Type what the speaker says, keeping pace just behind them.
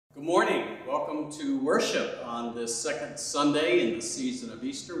morning. Welcome to worship on this second Sunday in the season of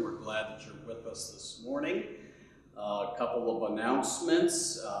Easter. We're glad that you're with us this morning. A couple of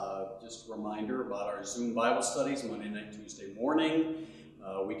announcements. Just a reminder about our Zoom Bible studies, Monday night, Tuesday morning.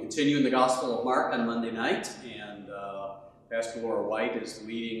 We continue in the Gospel of Mark on Monday night, and Pastor Laura White is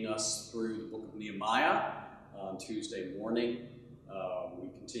leading us through the book of Nehemiah on Tuesday morning. We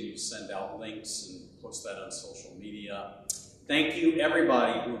continue to send out links and post that on social media. Thank you,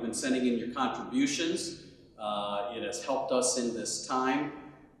 everybody who have been sending in your contributions. It has helped us in this time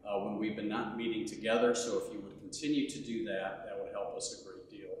when we've been not meeting together, so if you would continue to do that, that would help us a great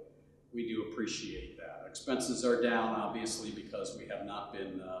deal. We do appreciate that. Expenses are down, obviously, because we have not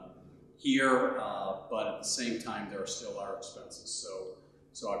been here, but at the same time, there still are expenses.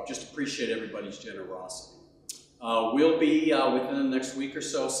 So I just appreciate everybody's generosity. We'll be, within the next week or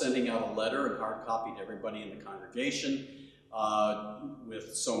so, sending out a letter and hard copy to everybody in the congregation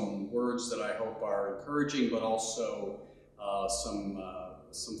with some words that I hope are encouraging, but also some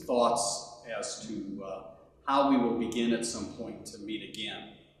thoughts as to how we will begin at some point to meet again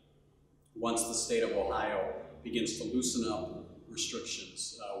once the state of Ohio begins to loosen up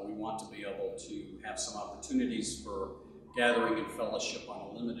restrictions. We want to be able to have some opportunities for gathering and fellowship on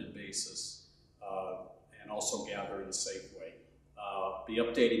a limited basis and also gather in a safe way. Be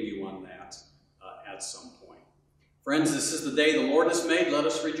updating you on that at some point. Friends, this is the day the Lord has made. Let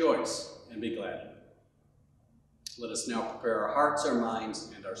us rejoice and be glad in it. Let us now prepare our hearts, our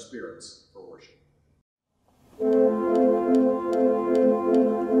minds, and our spirits for worship.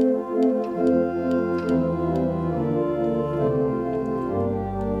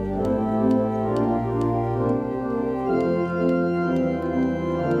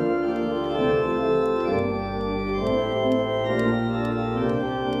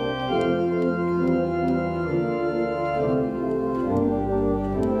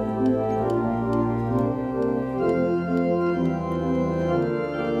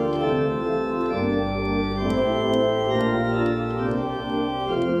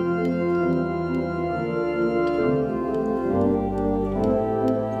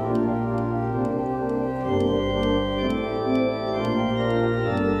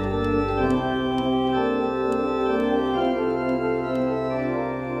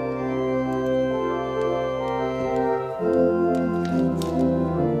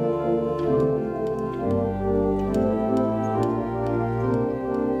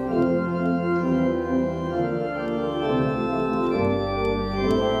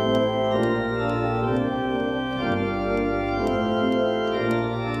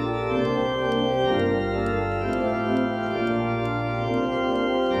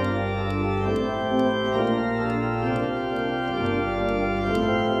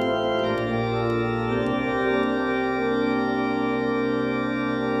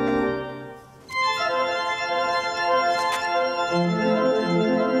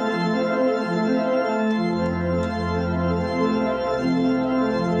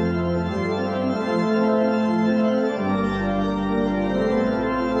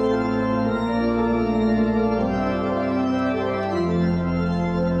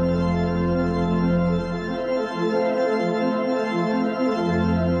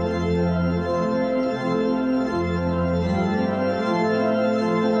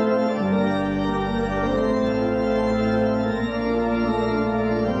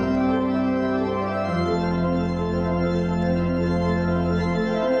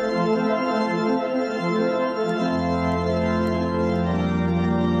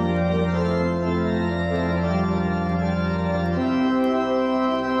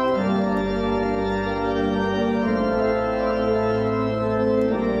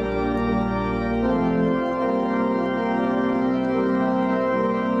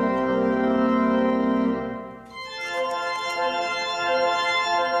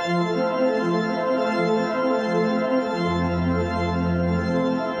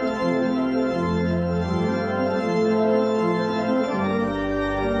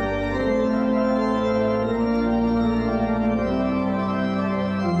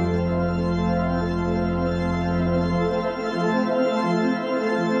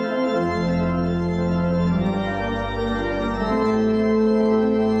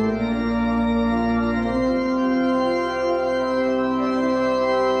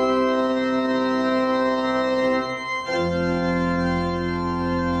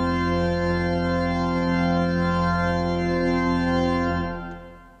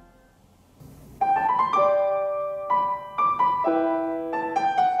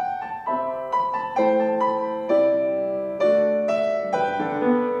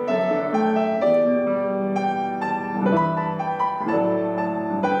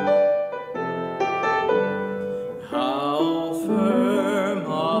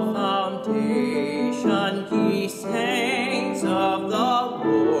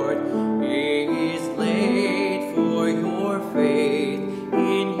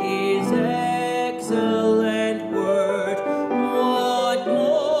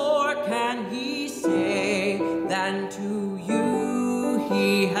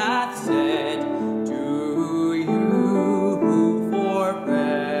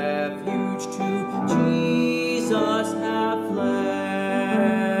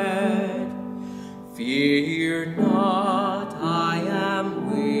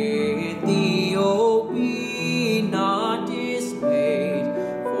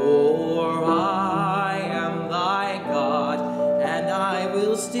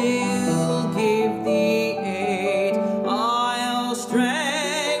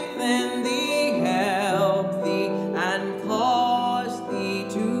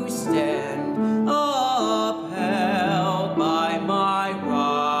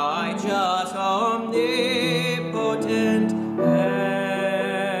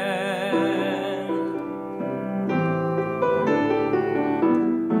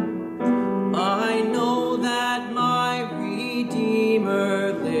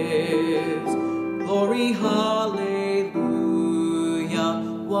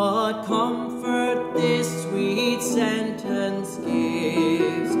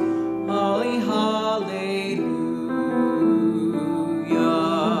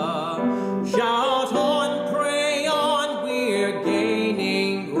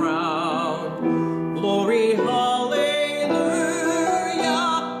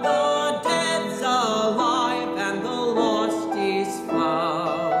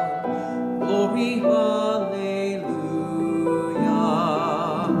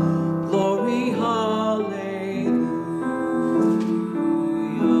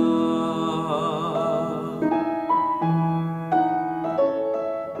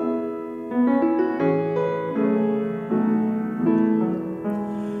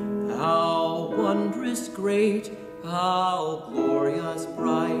 glorious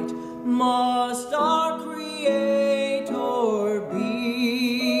bright must our Creator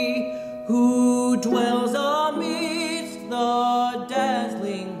be, who dwells amidst the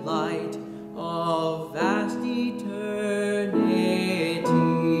dazzling light of vast eternity.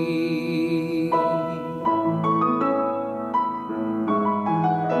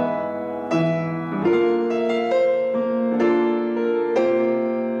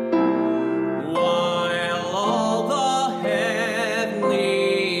 While all the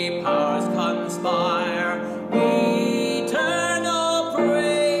heavenly powers conspire, eternal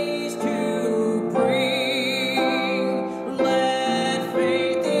praise to bring, let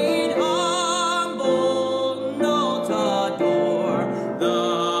faith in humble notes adore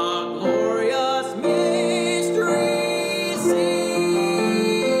the glorious mystery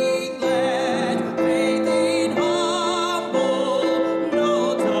sing. Let faith in humble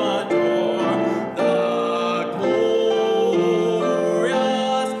notes adore the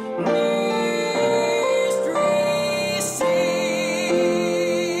glorious mystery sing.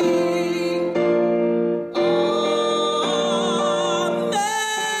 Amen.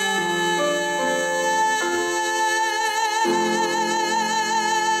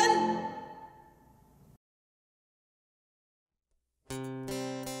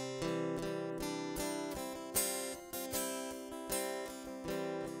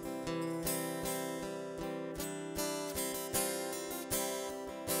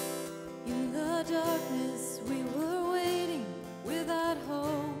 In the darkness we were waiting, without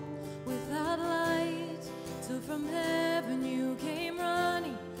hope, without light, till from heaven you came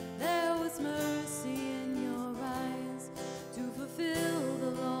running. There was mercy in your eyes, to fulfill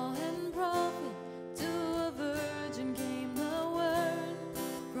the law and prophet. To a virgin came the word,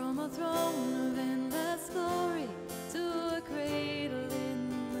 from a throne of endless glory to a cradle in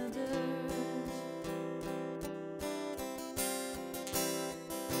the dirt.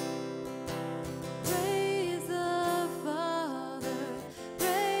 Praise the Father,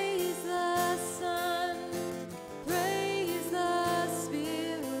 praise the Son, praise the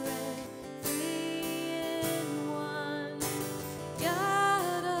Spirit, three in one.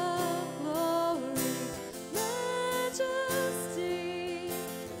 God of glory, majesty,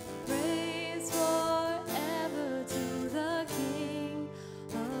 praise forever to the King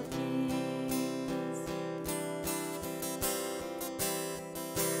of Kings.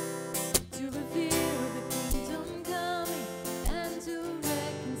 To reveal the kingdom coming and to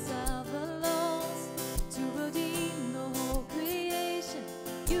reconcile the lost, to redeem the whole creation,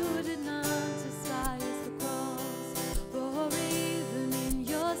 you did not despise the cross. For even in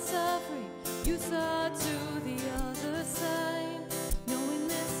your suffering, you saw to the other side, knowing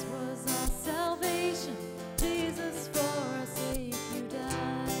this was our salvation. Jesus, for our sake you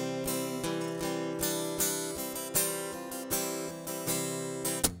died.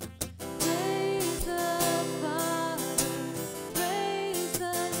 Praise the Father, praise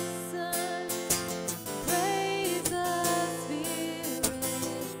the Son, praise the Spirit,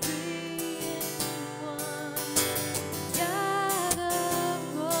 three in one. God of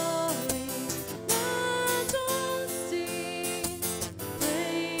glory,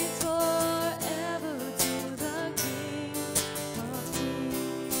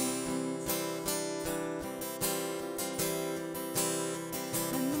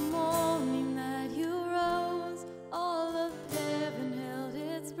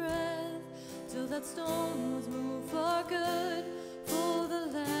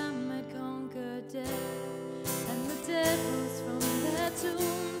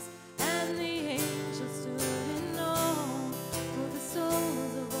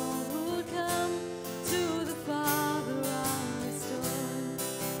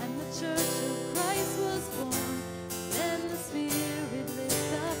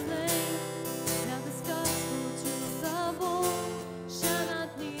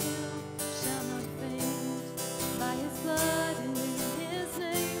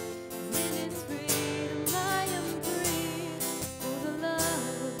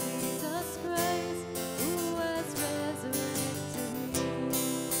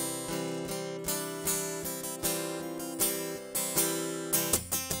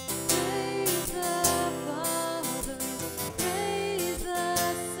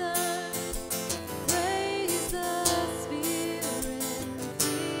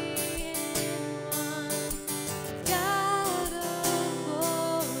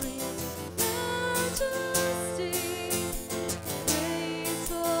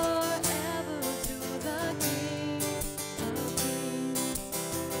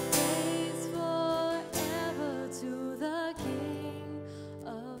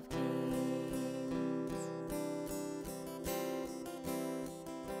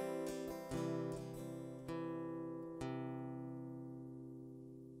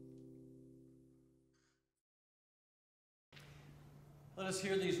 Let us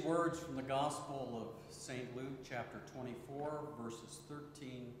hear these words from the Gospel of St. Luke, chapter 24, verses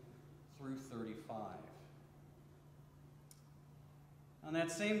 13 through 35. On that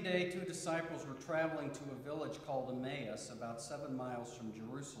same day, 2 disciples were traveling to a village called Emmaus, about 7 miles from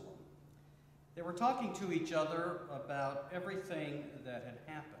Jerusalem. They were talking to each other about everything that had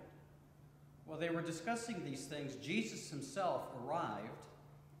happened. While they were discussing these things, Jesus himself arrived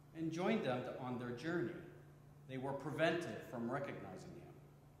and joined them on their journey. They were prevented from recognizing him.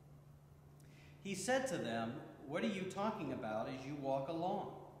 He said to them, "What are you talking about as you walk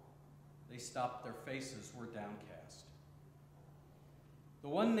along?" They stopped, their faces were downcast. The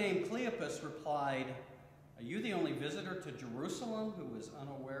one named Cleopas replied, "Are you the only visitor to Jerusalem who is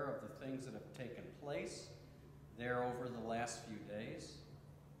unaware of the things that have taken place there over the last few days?"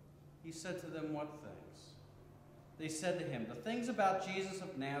 He said to them, "What things?" They said to him, "The things about Jesus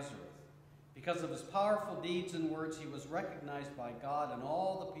of Nazareth. Because of his powerful deeds and words, he was recognized by God and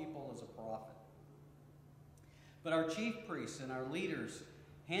all the people as a prophet. But our chief priests and our leaders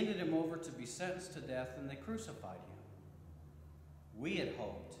handed him over to be sentenced to death, and they crucified him. We had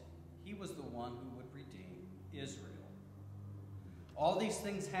hoped he was the one who would redeem Israel. All these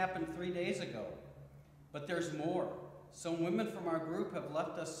things happened 3 days ago, but there's more. Some women from our group have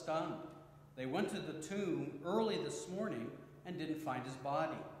left us stunned. They went to the tomb early this morning and didn't find his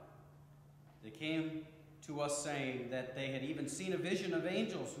body. They came to us saying that they had even seen a vision of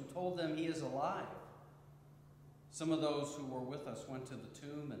angels who told them he is alive. Some of those who were with us went to the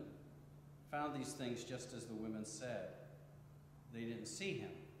tomb and found these things just as the women said. They didn't see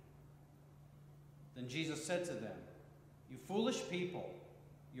him." Then Jesus said to them, "You foolish people,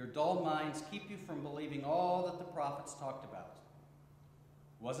 your dull minds keep you from believing all that the prophets talked about.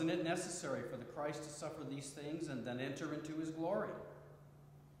 Wasn't it necessary for the Christ to suffer these things and then enter into his glory?"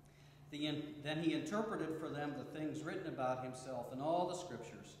 Then he interpreted for them the things written about himself in all the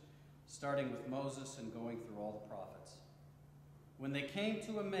scriptures, starting with Moses and going through all the prophets. When they came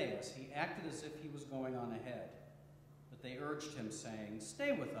to Emmaus, he acted as if he was going on ahead. But they urged him, saying,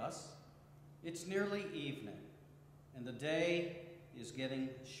 "Stay with us. It's nearly evening, and the day is getting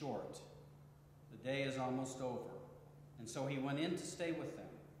short. The day is almost over." And so he went in to stay with them.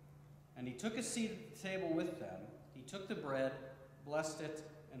 And he took a seat at the table with them. He took the bread, blessed it,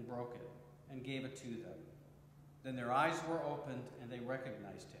 and broke it, and gave it to them. Then their eyes were opened, and they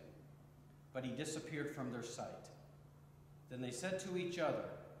recognized him. But he disappeared from their sight. Then they said to each other,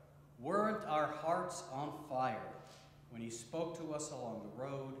 "Weren't our hearts on fire when he spoke to us along the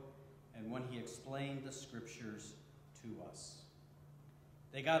road and when he explained the scriptures to us?"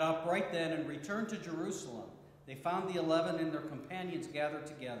 They got up right then and returned to Jerusalem. They found the 11 and their companions gathered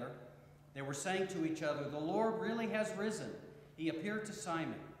together. They were saying to each other, "The Lord really has risen. He appeared to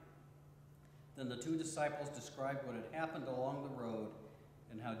Simon." Then the 2 disciples described what had happened along the road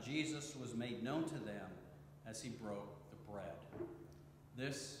and how Jesus was made known to them as he broke the bread.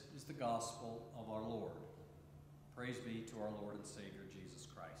 This is the gospel of our Lord. Praise be to our Lord and Savior, Jesus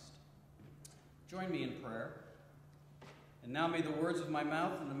Christ. Join me in prayer. And now may the words of my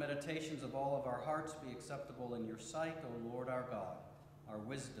mouth and the meditations of all of our hearts be acceptable in your sight, O Lord our God, our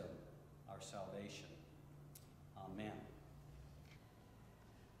wisdom, our salvation. Amen.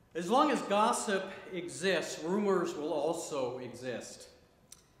 As long as gossip exists, rumors will also exist.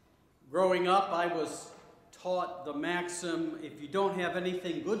 Growing up, I was taught the maxim, if you don't have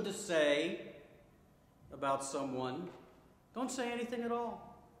anything good to say about someone, don't say anything at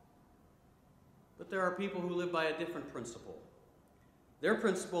all. But there are people who live by a different principle. Their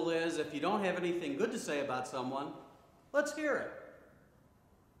principle is, if you don't have anything good to say about someone, let's hear it.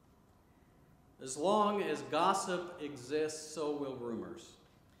 As long as gossip exists, so will rumors.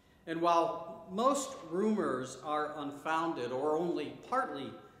 And while most rumors are unfounded or only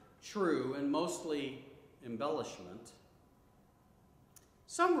partly true and mostly embellishment,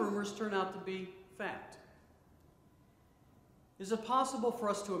 some rumors turn out to be fact. Is it possible for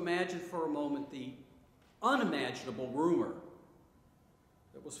us to imagine for a moment the unimaginable rumor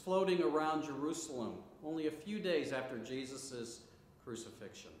that was floating around Jerusalem only a few days after Jesus'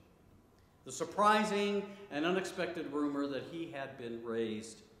 crucifixion? The surprising and unexpected rumor that he had been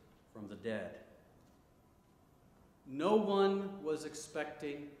raised from the dead. No one was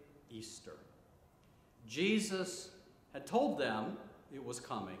expecting Easter. Jesus had told them it was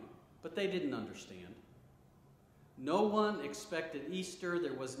coming, but they didn't understand. No one expected Easter.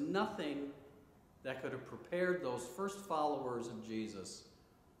 There was nothing that could have prepared those first followers of Jesus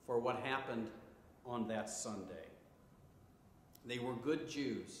for what happened on that Sunday. They were good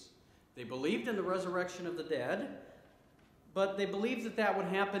Jews. They believed in the resurrection of the dead, But they believed that that would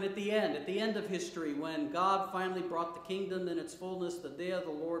happen at the end of history, when God finally brought the kingdom in its fullness, the day of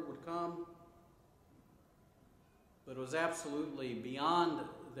the Lord would come. But it was absolutely beyond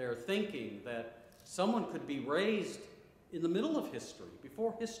their thinking that someone could be raised in the middle of history,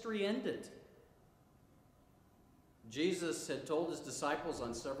 before history ended. Jesus had told his disciples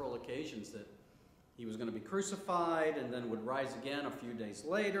on several occasions that he was going to be crucified and then would rise again a few days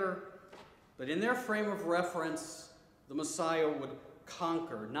later. But in their frame of reference, the Messiah would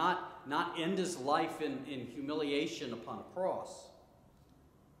conquer, not end his life in humiliation upon a cross.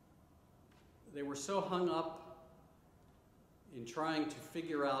 They were so hung up in trying to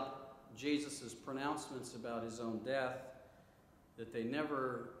figure out Jesus' pronouncements about his own death that they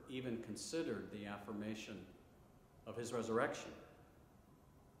never even considered the affirmation of his resurrection.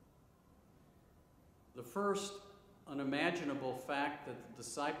 The first unimaginable fact that the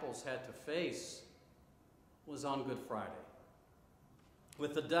disciples had to face was on Good Friday.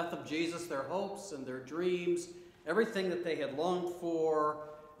 With the death of Jesus, their hopes and their dreams, everything that they had longed for,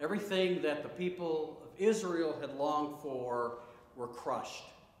 everything that the people of Israel had longed for, were crushed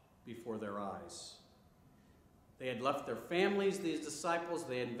before their eyes. They had left their families, these disciples.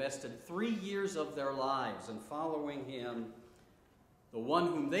 They had invested 3 years of their lives in following him, the one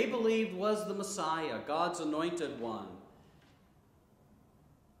whom they believed was the Messiah, God's anointed one.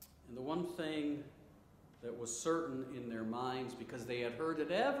 And the one thing that was certain in their minds, because they had heard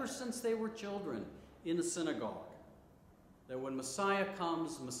it ever since they were children in the synagogue, that when Messiah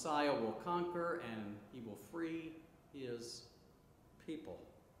comes, Messiah will conquer and he will free his people.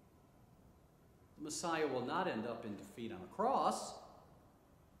 The Messiah will not end up in defeat on a cross.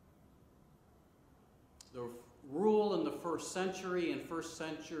 The rule in the first century, in first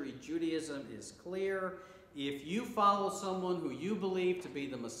century Judaism, is clear. If you follow someone who you believe to be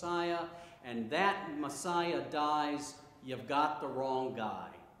the Messiah, and that Messiah dies, you've got the wrong guy.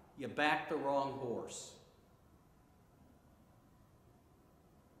 You backed the wrong horse.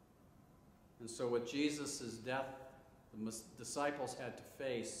 And so with Jesus' death, the disciples had to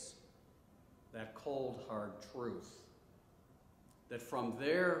face that cold, hard truth that from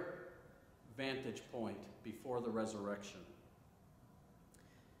their vantage point before the resurrection,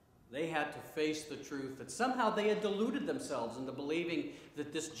 they had to face the truth that somehow they had deluded themselves into believing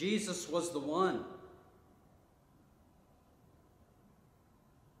that this Jesus was the one.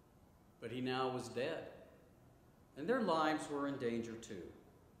 But he now was dead, and their lives were in danger too.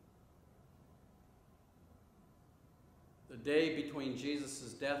 The day between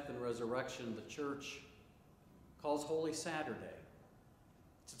Jesus' death and resurrection, the church calls Holy Saturday.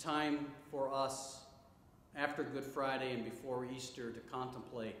 It's a time for us, after Good Friday and before Easter, to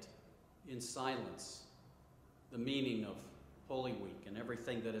contemplate in silence the meaning of Holy Week and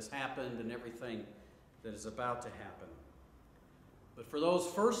everything that has happened and everything that is about to happen. But for those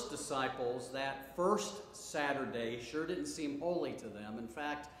first disciples, that first Saturday sure didn't seem holy to them. In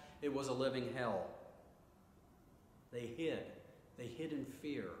fact, it was a living hell. They hid in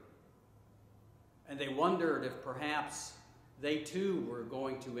fear. And they wondered if perhaps they too were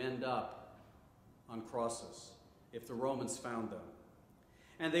going to end up on crosses, if the Romans found them.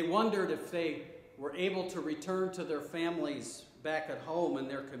 And they wondered if they were able to return to their families back at home in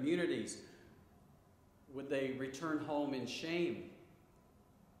their communities. Would they return home in shame?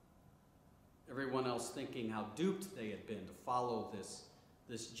 Everyone else thinking how duped they had been to follow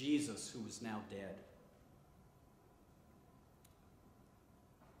this Jesus who was now dead.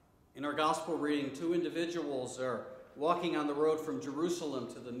 In our gospel reading, 2 individuals are walking on the road from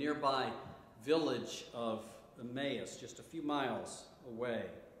Jerusalem to the nearby village of Emmaus, just a few miles away.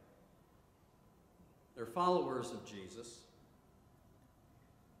 They're followers of Jesus,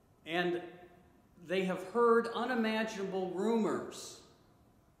 and they have heard unimaginable rumors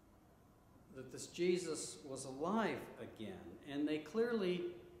that this Jesus was alive again, and they clearly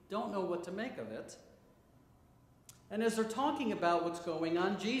don't know what to make of it. And as they're talking about what's going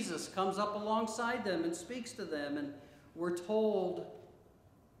on, Jesus comes up alongside them and speaks to them, and we're told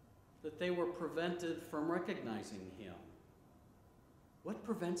that they were prevented from recognizing him. What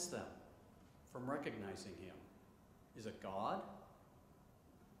prevents them from recognizing him? Is it God?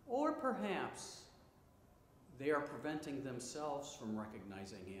 Or perhaps they are preventing themselves from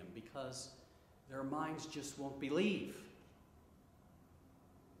recognizing him because their minds just won't believe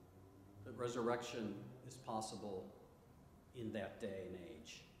that resurrection is possible in that day and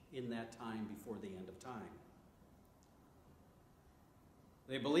age, in that time before the end of time.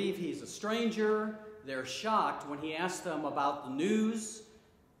 They believe he's a stranger. They're shocked when he asks them about the news.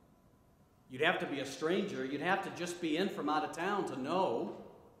 You'd have to be a stranger. You'd have to just be in from out of town to know,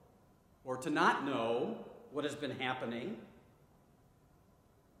 or to not know, what has been happening.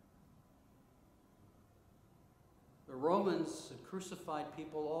 The Romans had crucified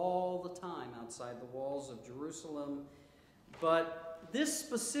people all the time outside the walls of Jerusalem. But this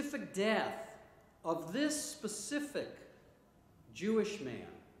specific death of this specific Jewish man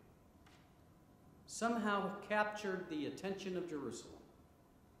somehow captured the attention of Jerusalem.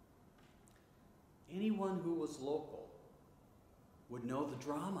 Anyone who was local would know the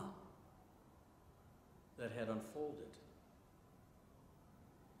drama that had unfolded.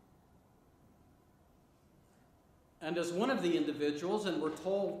 And as one of the individuals, and we're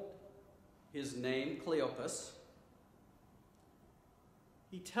told his name, Cleopas,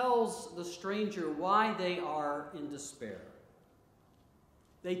 he tells the stranger why they are in despair.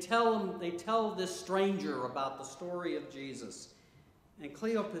 They tell this stranger about the story of Jesus. And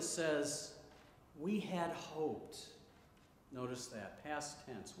Cleopas says, we had hoped. Notice that, past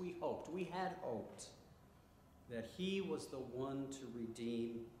tense. We had hoped that he was the one to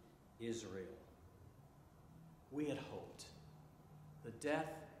redeem Israel. We had hoped. The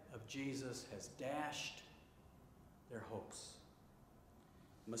death of Jesus has dashed their hopes.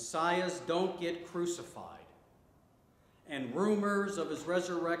 Messiahs don't get crucified. And rumors of his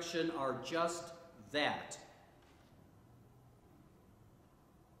resurrection are just that.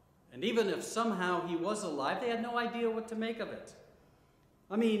 And even if somehow he was alive, they had no idea what to make of it.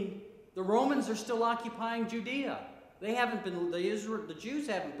 I mean, the Romans are still occupying Judea. The Jews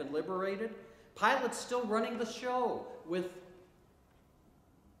haven't been liberated. Pilate's still running the show with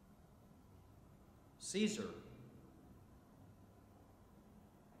Caesar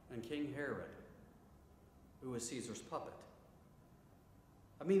and King Herod, who is Caesar's puppet.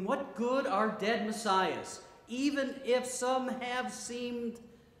 I mean, what good are dead messiahs, even if some have seemed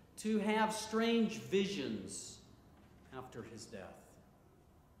to have strange visions after his death?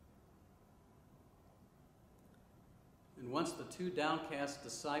 And once the two downcast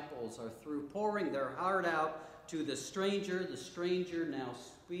disciples are through pouring their heart out to the stranger now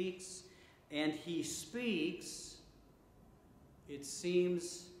speaks, and he speaks, it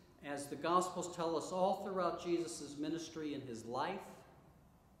seems, as the Gospels tell us all throughout Jesus' ministry and his life,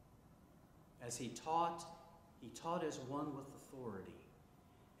 as he taught as one with authority.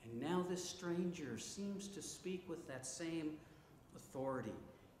 And now this stranger seems to speak with that same authority.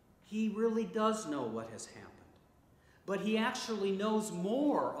 He really does know what has happened. But he actually knows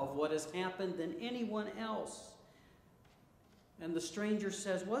more of what has happened than anyone else. And the stranger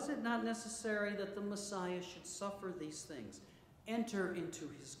says, was it not necessary that the Messiah should suffer these things, enter into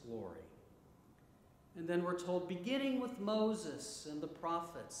his glory? And then we're told, beginning with Moses and the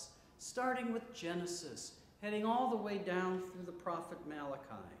prophets, starting with Genesis, heading all the way down through the prophet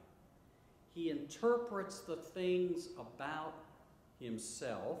Malachi, he interprets the things about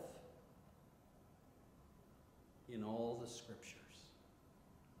himself in all the scriptures.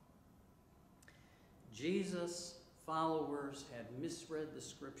 Jesus' followers had misread the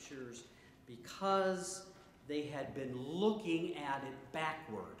scriptures because they had been looking at it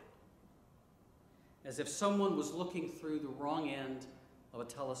backward, as if someone was looking through the wrong end of a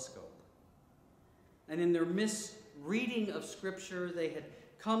telescope. And in their misreading of Scripture, they had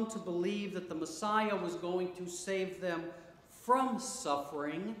come to believe that the Messiah was going to save them from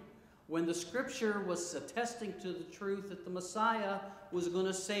suffering, when the Scripture was attesting to the truth that the Messiah was going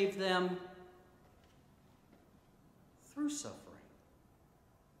to save them through suffering.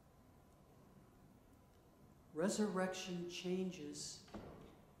 Resurrection changes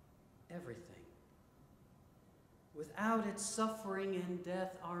everything. Without it, suffering and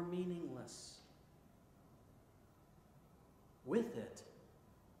death are meaningless. With it,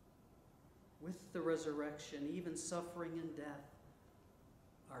 with the resurrection, even suffering and death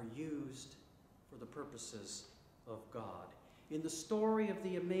are used for the purposes of God. In the story of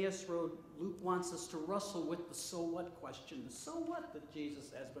the Emmaus Road, Luke wants us to wrestle with the so what question. The so what that Jesus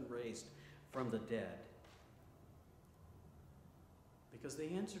has been raised from the dead. Because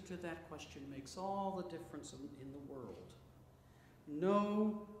the answer to that question makes all the difference in the world.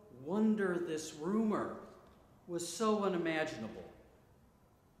 No wonder this rumor was so unimaginable.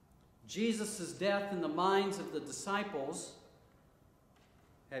 Jesus' death in the minds of the disciples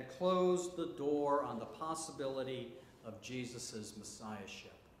had closed the door on the possibility of Jesus'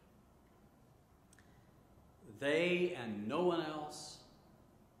 messiahship. They and no one else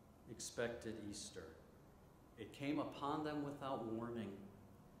expected Easter. It came upon them without warning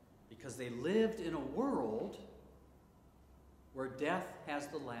because they lived in a world where death has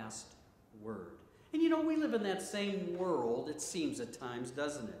the last word. And you know, we live in that same world, it seems at times,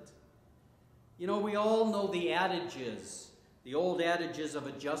 doesn't it? You know, we all know the adages, the old adages of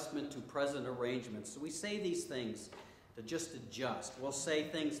adjustment to present arrangements. So we say these things to just adjust. We'll say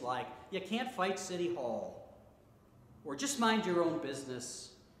things like, you can't fight City Hall. or just mind your own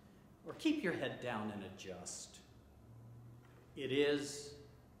business, or keep your head down and adjust. It is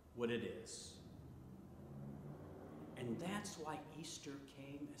what it is. And that's why Easter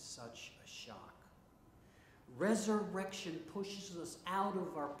came as such a shock. Resurrection pushes us out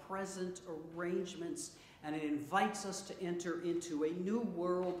of our present arrangements, and it invites us to enter into a new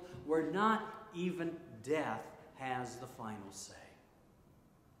world where not even death has the final say.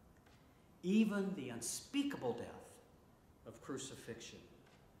 Even the unspeakable death of crucifixion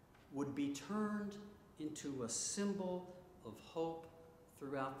would be turned into a symbol of hope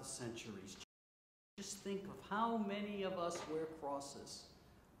throughout the centuries. Just think of how many of us wear crosses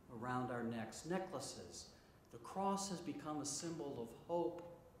around our necks, necklaces. The cross has become a symbol of hope.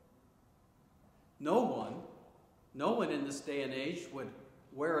 No one in this day and age would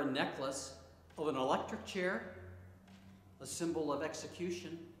wear a necklace of an electric chair, a symbol of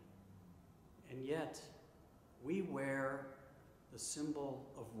execution, and yet we wear the symbol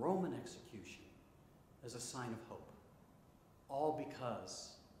of Roman execution as a sign of hope, all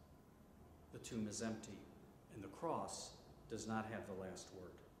because the tomb is empty and the cross does not have the last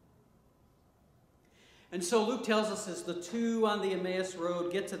word. And so Luke tells us as the two on the Emmaus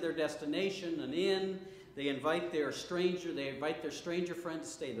road get to their destination, an inn, they invite their stranger friend to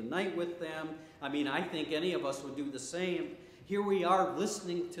stay the night with them. I mean, I think any of us would do the same. Here we are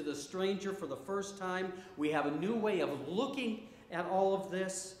listening to the stranger for the first time. We have a new way of looking at all of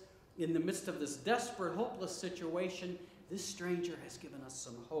this. In the midst of this desperate, hopeless situation, this stranger has given us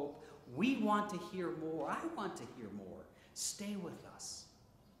some hope. We want to hear more. I want to hear more. Stay with us.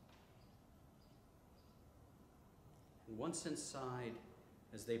 And once inside,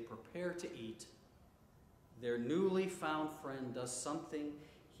 as they prepare to eat, their newly found friend does something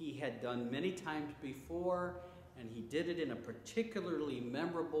he had done many times before, and he did it in a particularly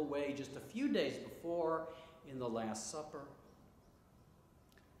memorable way just a few days before in the Last Supper.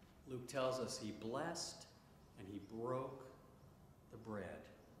 Luke tells us he blessed and he broke the bread.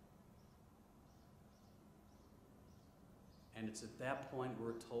 And it's at that point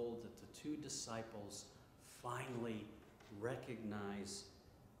we're told that the two disciples finally recognize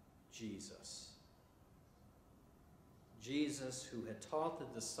Jesus. Jesus, who had taught the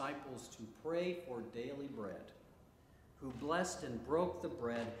disciples to pray for daily bread, who blessed and broke the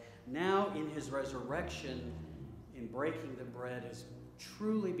bread, now in his resurrection, in breaking the bread, has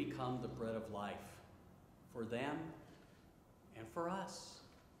truly become the bread of life for them and for us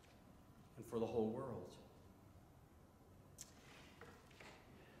and for the whole world.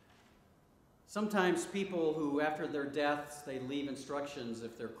 Sometimes people who, after their deaths, they leave instructions.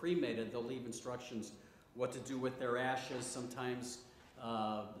 If they're cremated, they'll leave instructions what to do with their ashes. Sometimes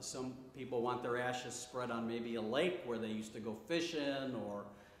some people want their ashes spread on maybe a lake where they used to go fishing,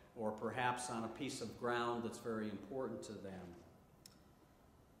 or perhaps on a piece of ground that's very important to them.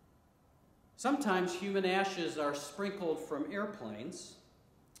 Sometimes human ashes are sprinkled from airplanes.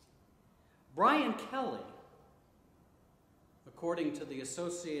 Brian Kelly, according to the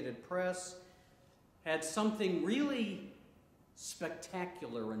Associated Press, had something really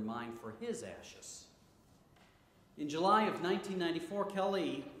spectacular in mind for his ashes. In July of 1994,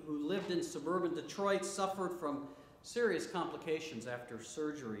 Kelly, who lived in suburban Detroit, suffered from serious complications after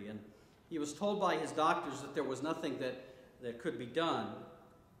surgery, and he was told by his doctors that there was nothing that could be done.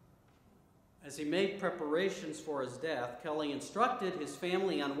 As he made preparations for his death, Kelly instructed his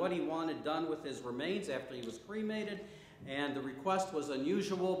family on what he wanted done with his remains after he was cremated, and the request was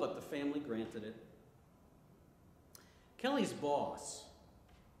unusual, but the family granted it. Kelly's boss,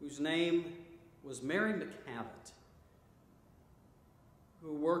 whose name was Mary McCavitt,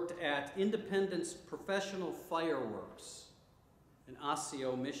 who worked at Independence Professional Fireworks in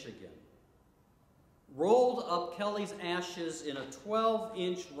Osseo, Michigan, rolled up Kelly's ashes in a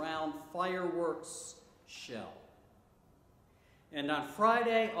 12-inch round fireworks shell. And on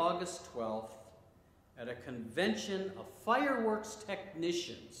Friday, August 12th, at a convention of fireworks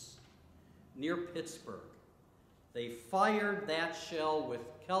technicians near Pittsburgh, they fired that shell with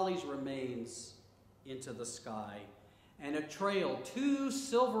Kelly's remains into the sky, and it trailed two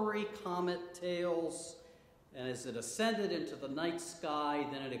silvery comet tails, and as it ascended into the night sky,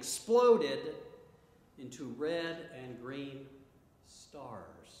 then it exploded into red and green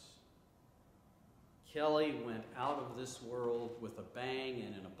stars. Kelly went out of this world with a bang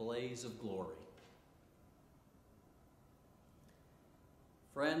and in a blaze of glory.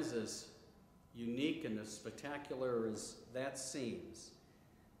 Friends, as unique and as spectacular as that seems,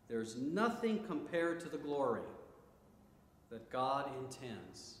 there's nothing compared to the glory that God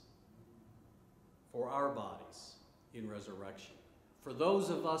intends for our bodies in resurrection. For those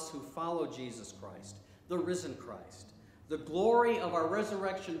of us who follow Jesus Christ, the risen Christ, the glory of our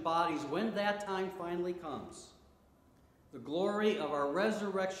resurrection bodies when that time finally comes. The glory of our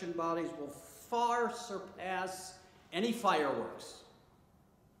resurrection bodies will far surpass any fireworks,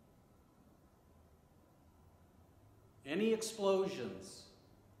 any explosions,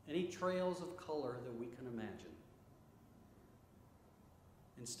 any trails of color that we can imagine.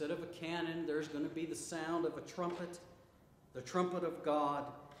 Instead of a cannon, there's going to be the sound of a trumpet, the trumpet of God,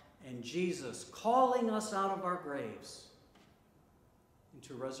 and Jesus calling us out of our graves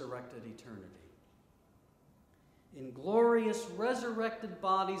into resurrected eternity. In glorious resurrected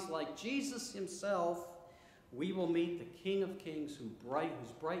bodies like Jesus himself, we will meet the King of Kings whose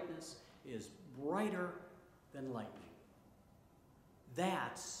brightness is brighter than lightning.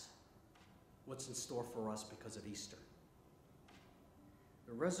 That's what's in store for us because of Easter.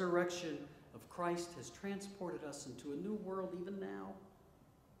 The resurrection of Christ has transported us into a new world even now.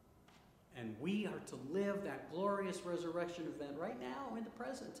 And we are to live that glorious resurrection event right now in the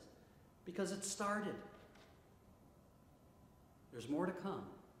present because it started. There's more to come,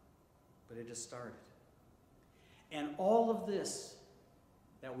 but it has started. And all of this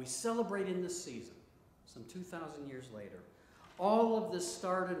that we celebrate in this season, some 2,000 years later, all of this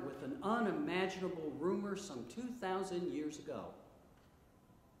started with an unimaginable rumor some 2,000 years ago.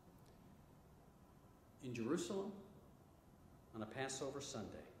 In Jerusalem on a Passover Sunday.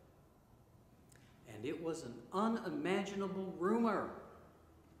 And it was an unimaginable rumor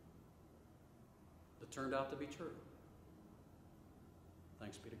that turned out to be true.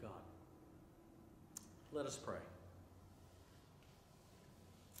 Thanks be to God. Let us pray.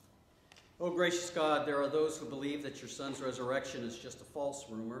 Oh, gracious God, there are those who believe that your Son's resurrection is just a false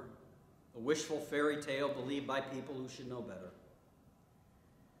rumor, a wishful fairy tale believed by people who should know better.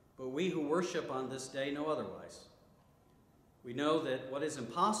 But we who worship on this day know otherwise. We know that what is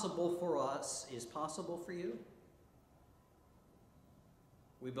impossible for us is possible for you.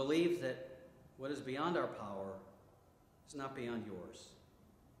 We believe that what is beyond our power is not beyond yours.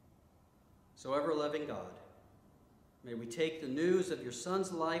 So, ever-loving God, may we take the news of your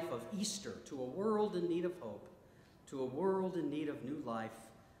Son's life of Easter to a world in need of hope, to a world in need of new life,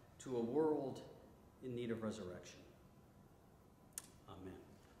 to a world in need of resurrection. Amen.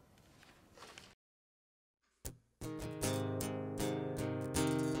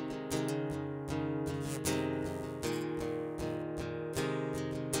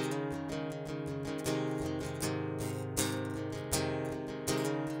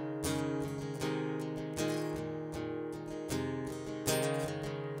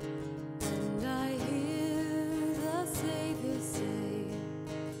 And I hear the Savior say,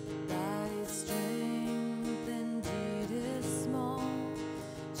 thy strength indeed is small.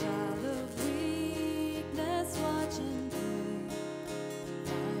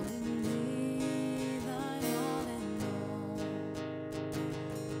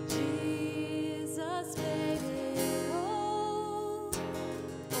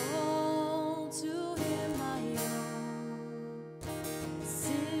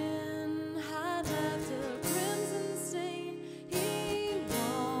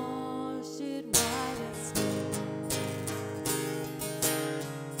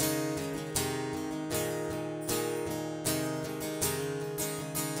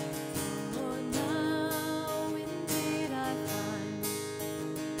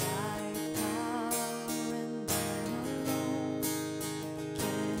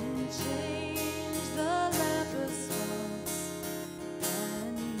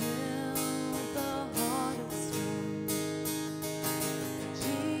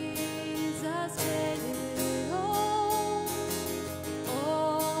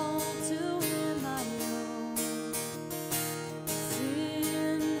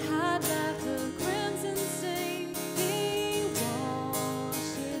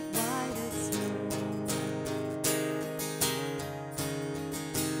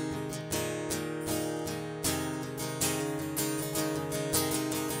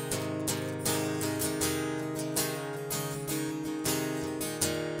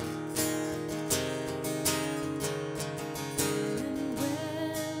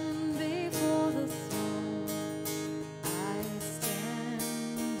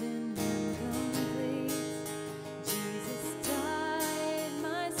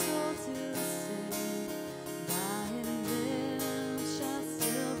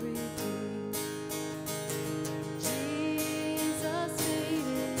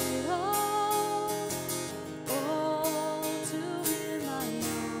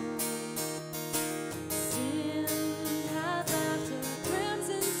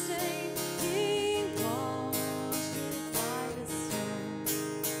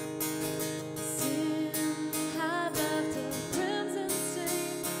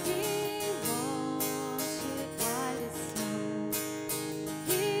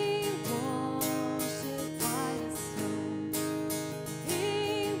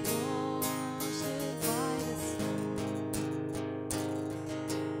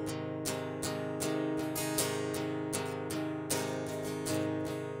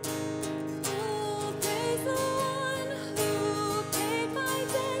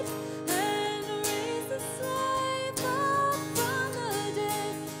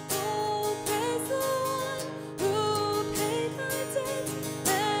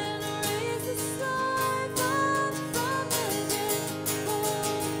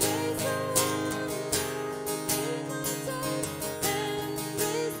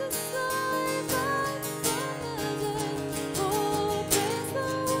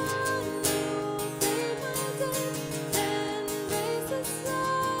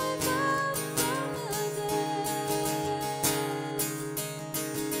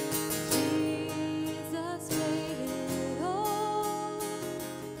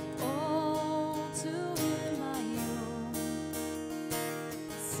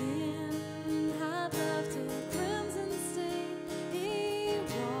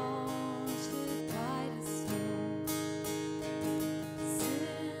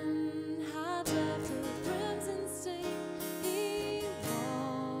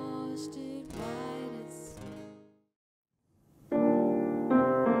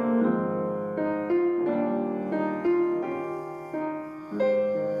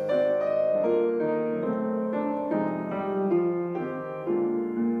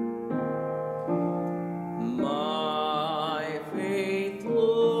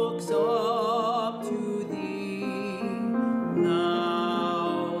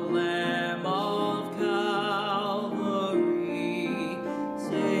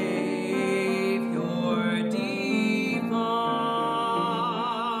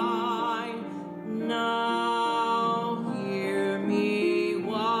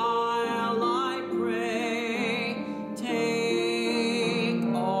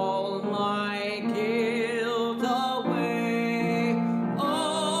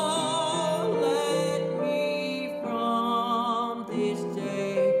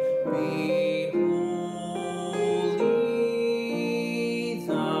 be